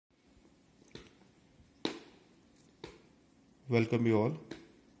Welcome you all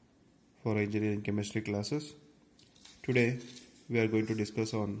for engineering chemistry classes. Today we are going to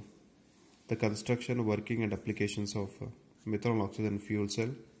discuss on the construction, working and applications of methanol-oxygen fuel cell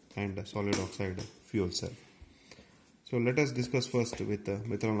and solid oxide fuel cell. So let us discuss first with the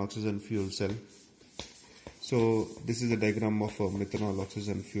methanol-oxygen fuel cell. So this is a diagram of a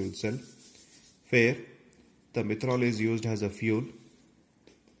methanol-oxygen fuel cell where the methanol is used as a fuel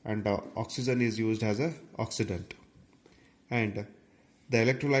and oxygen is used as a oxidant. And the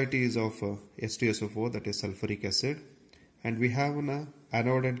electrolyte is of H2SO4, that is sulfuric acid, and we have an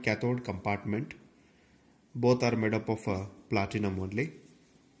anode and cathode compartment. Both are made up of platinum only,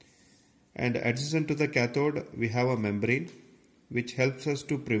 and adjacent to the cathode we have a membrane which helps us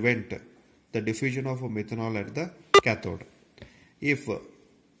to prevent the diffusion of methanol at the cathode. If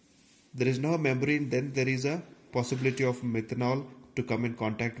there is no membrane, then there is a possibility of methanol to come in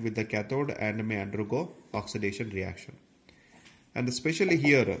contact with the cathode and may undergo oxidation reaction. And especially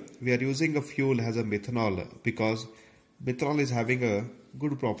here we are using a fuel as a methanol because methanol is having a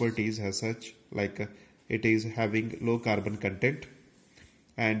good properties as such, like it is having low carbon content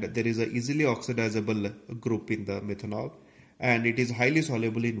and there is a easily oxidizable group in the methanol and it is highly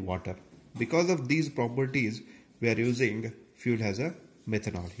soluble in water. Because of these properties we are using fuel as a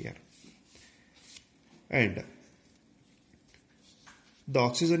methanol here. And the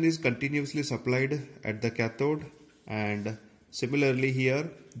oxygen is continuously supplied at the cathode, and similarly here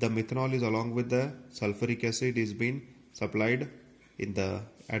the methanol is along with the sulfuric acid is being supplied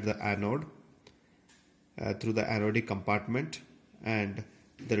at the anode through the anodic compartment, and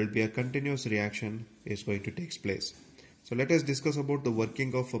there will be a continuous reaction is going to take place. So let us discuss about the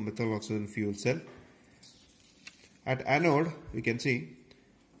working of a methanol-oxygen fuel cell. At anode we can see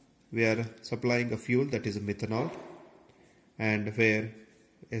we are supplying a fuel, that is a methanol, and where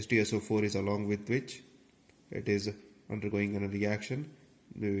H2SO4 is along with which it is undergoing a reaction.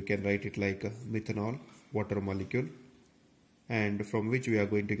 We can write it like a methanol water molecule, and from which we are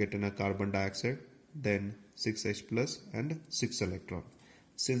going to get in a carbon dioxide, then 6H plus and 6 electron.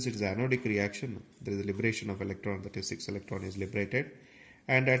 Since it is anodic reaction, there is a liberation of electron, that is 6 electron is liberated,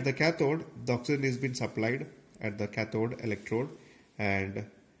 and at the cathode the oxygen is being supplied at the cathode electrode, and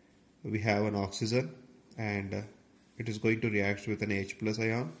we have an oxygen and it is going to react with an H plus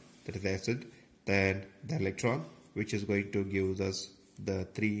ion, that is acid, then the electron which is going to give us the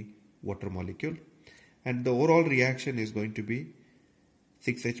 3 water molecule, and the overall reaction is going to be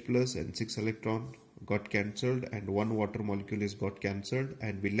 6H plus and 6 electron got cancelled and 1 water molecule is got cancelled,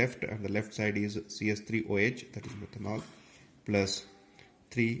 and we left, and the left side is CS3OH, that is methanol, plus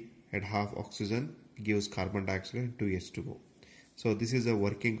 3.5 oxygen gives carbon dioxide and 2H2O. So this is a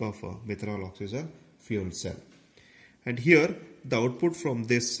working of a methanol-oxygen fuel cell. And here the output from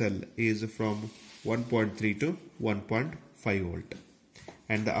this cell is from 1.3 to 1.5 volt.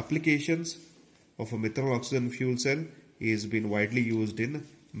 And the applications of a methanol-oxygen fuel cell is been widely used in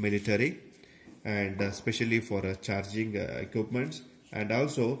military, and especially for charging equipments, and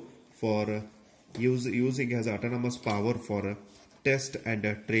also for using as autonomous power for test and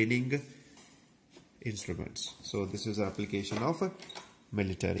training instruments. So this is an application of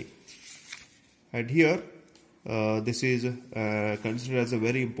military. And here this is considered as a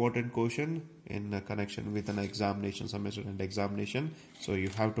very important question in connection with an examination, semester and examination. So you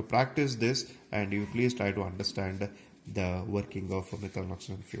have to practice this, and you please try to understand the working of a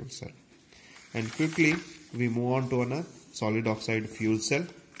methanol-oxygen fuel cell. And quickly we move on to a solid oxide fuel cell.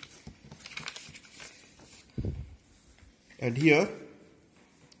 And here,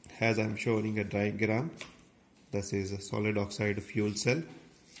 as I am showing a diagram, this is a solid oxide fuel cell.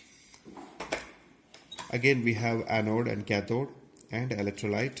 Again we have anode and cathode and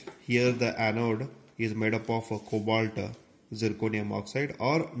electrolyte. Here the anode is made up of a cobalt zirconium oxide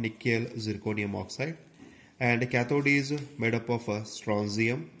or nickel zirconium oxide, and cathode is made up of a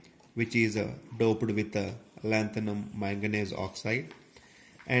strontium which is doped with lanthanum manganese oxide,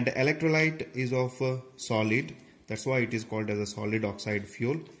 and electrolyte is of solid, that's why it is called as a solid oxide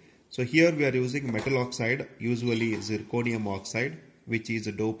fuel. So here we are using metal oxide, usually zirconium oxide, which is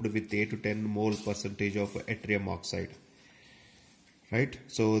doped with 8 to 10 mole percentage of yttrium oxide, right?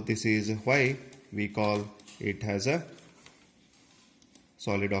 So this is why we call it as a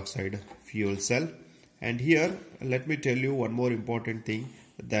solid oxide fuel cell. And here let me tell you one more important thing,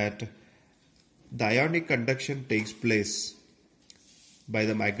 that the ionic conduction takes place by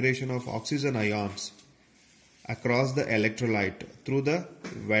the migration of oxygen ions across the electrolyte through the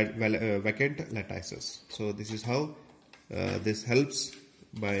vacant lattices. So this is how this helped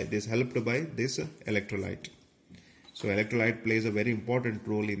by this electrolyte. So electrolyte plays a very important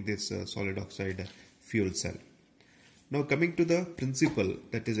role in this solid oxide fuel cell. Now coming to the principle,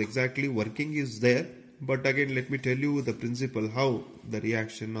 that is exactly working is there, but again let me tell you the principle, how the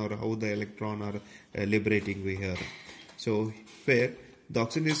reaction or how the electron are liberating we here. So where the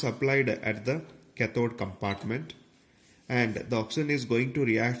oxygen is applied at the cathode compartment, and the oxygen is going to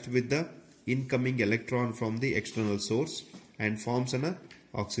react with the incoming electron from the external source and forms an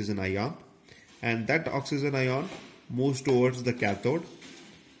oxygen ion, and that oxygen ion moves towards the cathode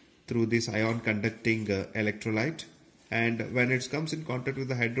through this ion conducting electrolyte, and when it comes in contact with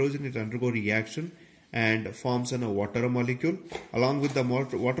the hydrogen, it undergoes reaction and forms a water molecule. Along with the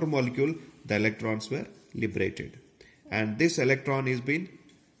water molecule, the electrons were liberated, and this electron is being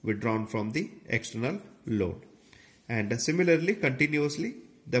withdrawn from the external load. And similarly, continuously,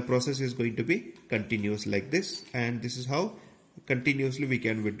 the process is going to be continuous like this, and this is how continuously we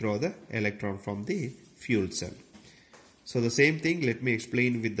can withdraw the electron from the fuel cell. So the same thing, let me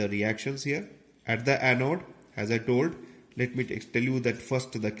explain with the reactions here. At the anode, as I told, let me tell you that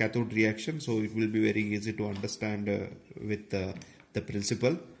first the cathode reaction, so it will be very easy to understand with the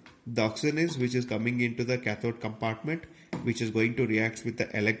principle. The oxygen is which is coming into the cathode compartment, which is going to react with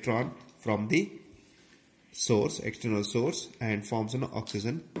the electron from the source, external source, and forms an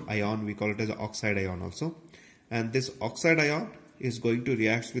oxygen ion. We call it as an oxide ion also. And this oxide ion is going to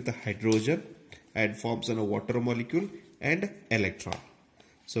react with the hydrogen and forms a water molecule and electron.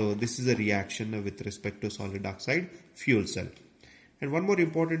 So this is a reaction with respect to solid oxide fuel cell. And one more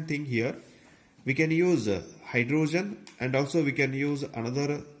important thing here, we can use hydrogen, and also we can use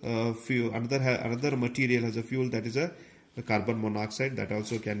another another material as a fuel, that is a carbon monoxide, that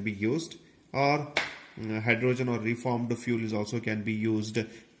also can be used, or hydrogen or reformed fuel is also can be used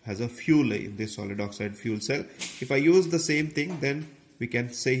as a fuel in this solid oxide fuel cell. If I use the same thing, then we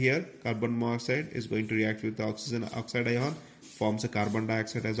can say here carbon monoxide is going to react with the oxygen oxide ion, forms a carbon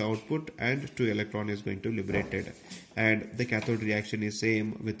dioxide as output, and 2 electron is going to liberated. And the cathode reaction is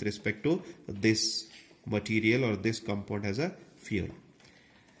same with respect to this material or this compound as a fuel.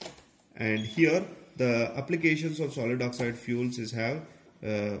 And here the applications of solid oxide fuels is have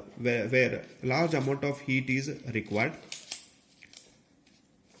where large amount of heat is required,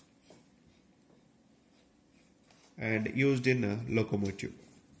 and used in a locomotive,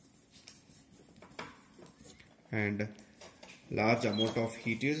 and large amount of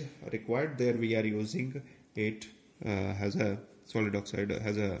heat is required. There we are using it as a solid oxide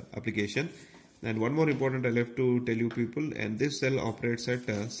as a application. And one more important I have to tell you people, and this cell operates at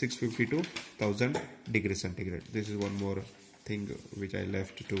 650 to 1000 degrees centigrade. This is one more thing which I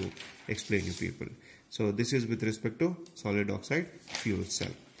left to explain you people. So this is with respect to solid oxide fuel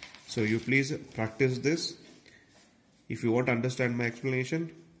cell. So you please practice this. If you want to understand my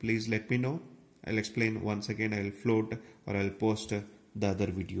explanation, please let me know. I'll explain once again. I'll float or I'll post the other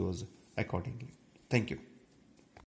videos accordingly. Thank you.